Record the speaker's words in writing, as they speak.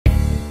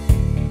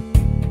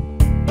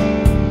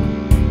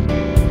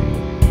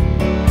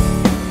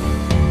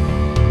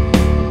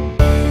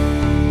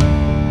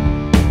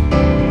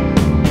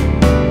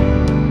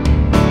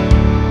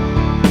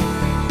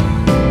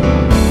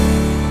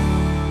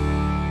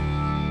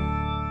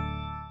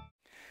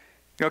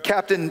You know,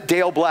 Captain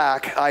Dale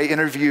Black, I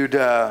interviewed,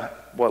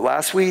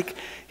 last week?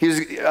 He was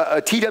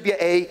a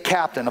TWA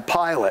captain, a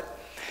pilot.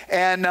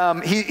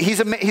 And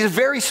he's a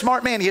very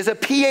smart man. He has a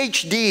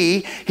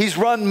PhD. He's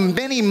run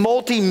many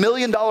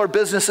multi-million-dollar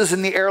businesses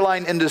in the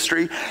airline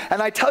industry.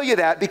 And I tell you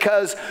that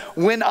because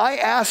when I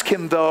asked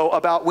him, though,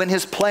 about when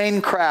his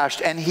plane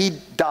crashed and he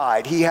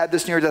died, he had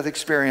this near-death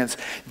experience,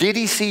 did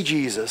he see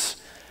Jesus?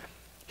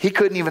 He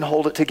couldn't even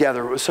hold it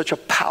together. It was such a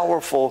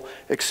powerful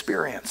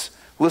experience.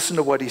 Listen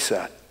to what he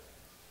said.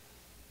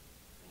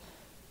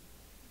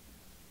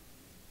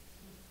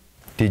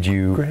 Did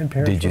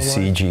you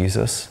see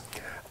Jesus?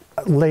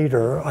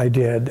 Later, I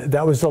did.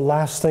 That was the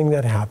last thing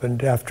that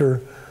happened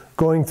after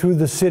going through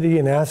the city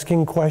and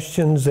asking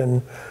questions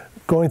and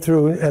going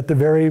through at the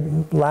very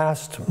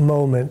last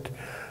moment.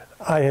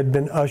 I had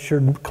been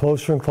ushered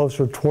closer and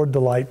closer toward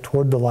the light,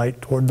 toward the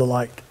light, toward the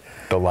light.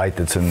 The light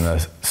that's in the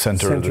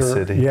center of the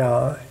city.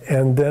 Yeah,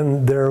 and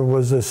then there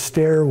was a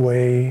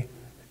stairway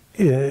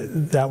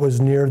that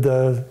was near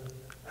the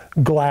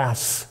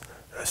glass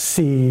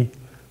sea,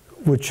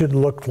 which it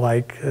looked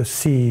like a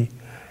sea,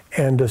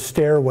 and a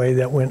stairway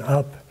that went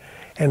up,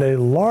 and a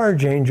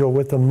large angel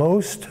with the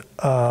most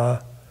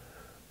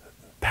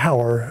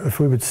power, if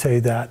we would say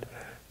that.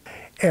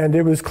 And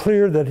it was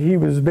clear that he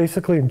was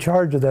basically in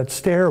charge of that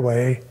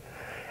stairway,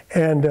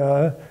 and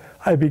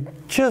I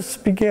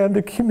just began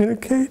to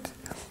communicate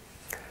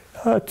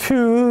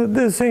to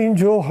this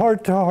angel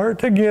heart to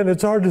heart. Again,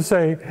 it's hard to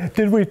say,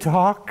 did we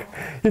talk?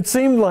 It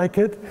seemed like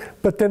it,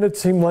 but then it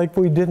seemed like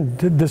we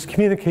didn't. This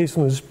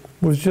communication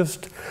was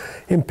just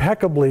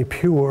impeccably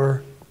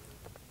pure.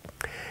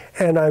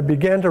 And I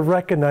began to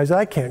recognize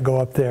I can't go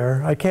up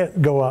there. I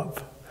can't go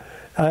up.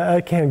 I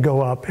can't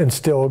go up and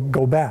still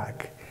go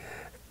back.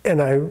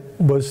 And I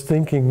was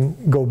thinking,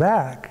 go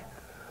back?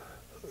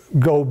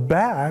 Go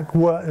back?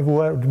 What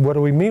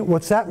do we mean?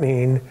 What's that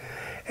mean?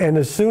 And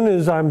as soon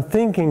as I'm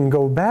thinking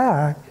go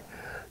back,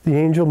 the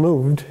angel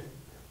moved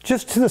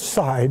just to the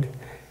side.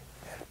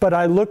 But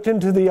I looked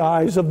into the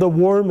eyes of the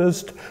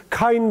warmest,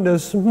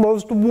 kindest,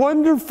 most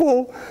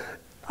wonderful.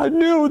 I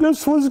knew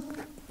this was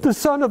the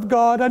Son of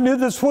God. I knew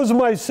this was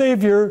my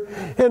Savior.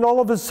 And all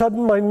of a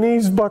sudden my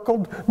knees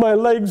buckled, my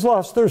legs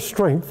lost their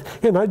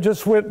strength, and I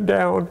just went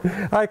down.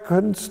 I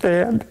couldn't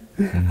stand.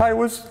 I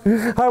was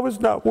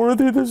not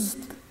worthy to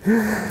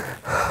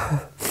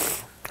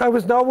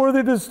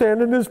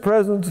stand in His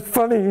presence.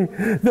 Funny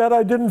that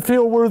I didn't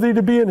feel worthy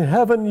to be in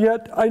heaven,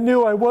 yet I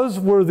knew I was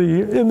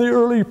worthy in the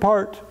early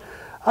part.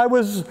 I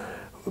was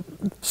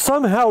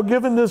somehow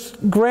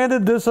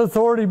granted this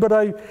authority, but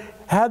I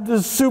had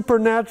this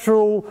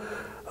supernatural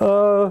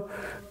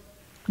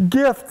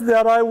gift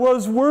that I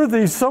was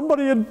worthy.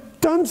 Somebody had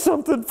done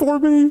something for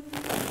me.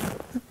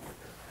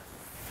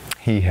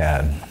 He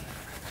had.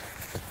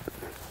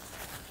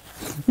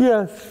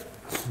 Yes.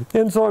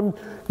 And so I'm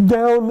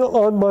down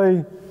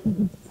on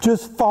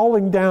just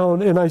falling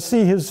down, and I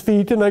see His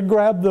feet, and I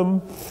grab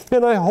them,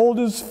 and I hold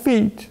His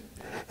feet,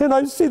 and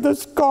I see the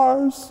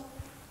scars.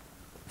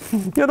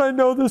 And I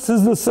know this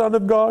is the Son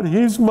of God.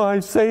 He's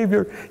my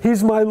Savior.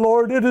 He's my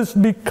Lord. It is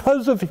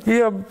because of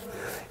Him.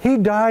 He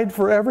died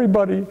for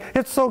everybody.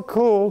 It's so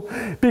cool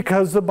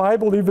because the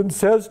Bible even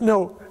says,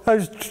 no, I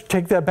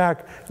take that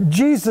back.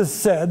 Jesus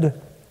said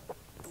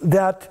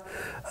that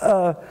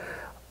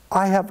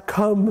I have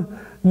come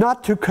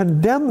not to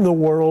condemn the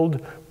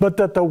world, but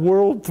that the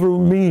world through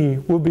me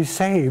will be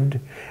saved.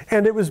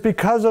 And it was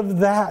because of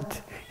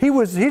that.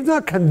 He's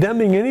not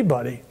condemning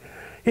anybody.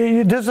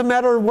 It doesn't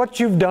matter what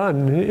you've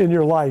done in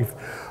your life,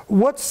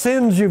 what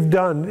sins you've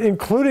done,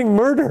 including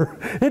murder.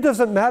 It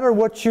doesn't matter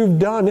what you've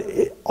done.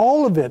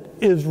 All of it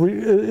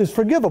is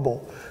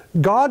forgivable.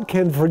 God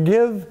can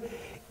forgive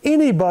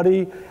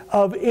anybody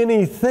of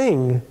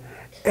anything.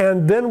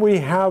 And then we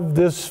have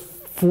this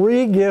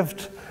free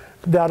gift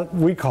that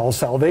we call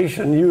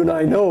salvation. You and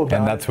I know about.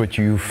 And that's what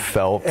you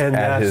felt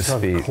at His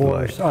feet. Of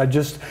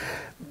course.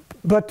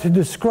 But to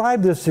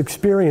describe this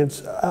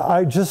experience,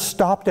 I just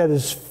stopped at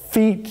His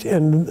feet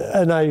and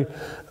I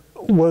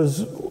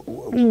was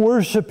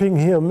worshiping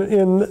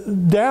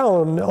Him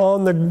down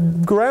on the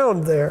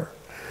ground there.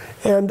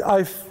 And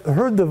I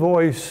heard the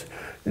voice,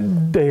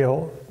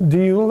 Dale,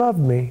 do you love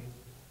me?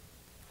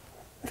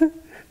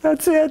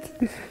 That's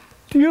it.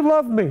 Do you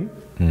love me?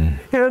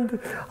 And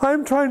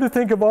I'm trying to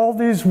think of all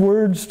these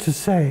words to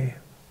say.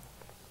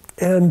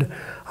 And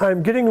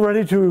I'm getting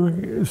ready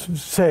to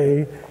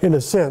say, in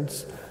a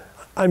sense,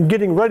 I'm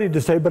getting ready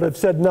to say, but I've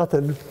said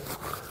nothing.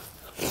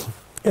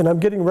 And I'm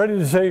getting ready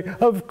to say,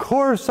 of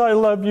course I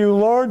love you,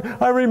 Lord.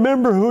 I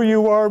remember who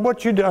you are,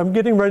 what you do. I'm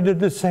getting ready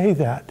to say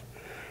that.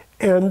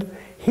 And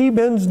He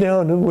bends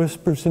down and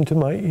whispers into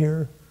my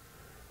ear.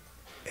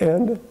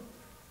 And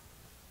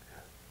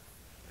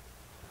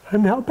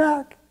I'm now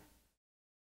back.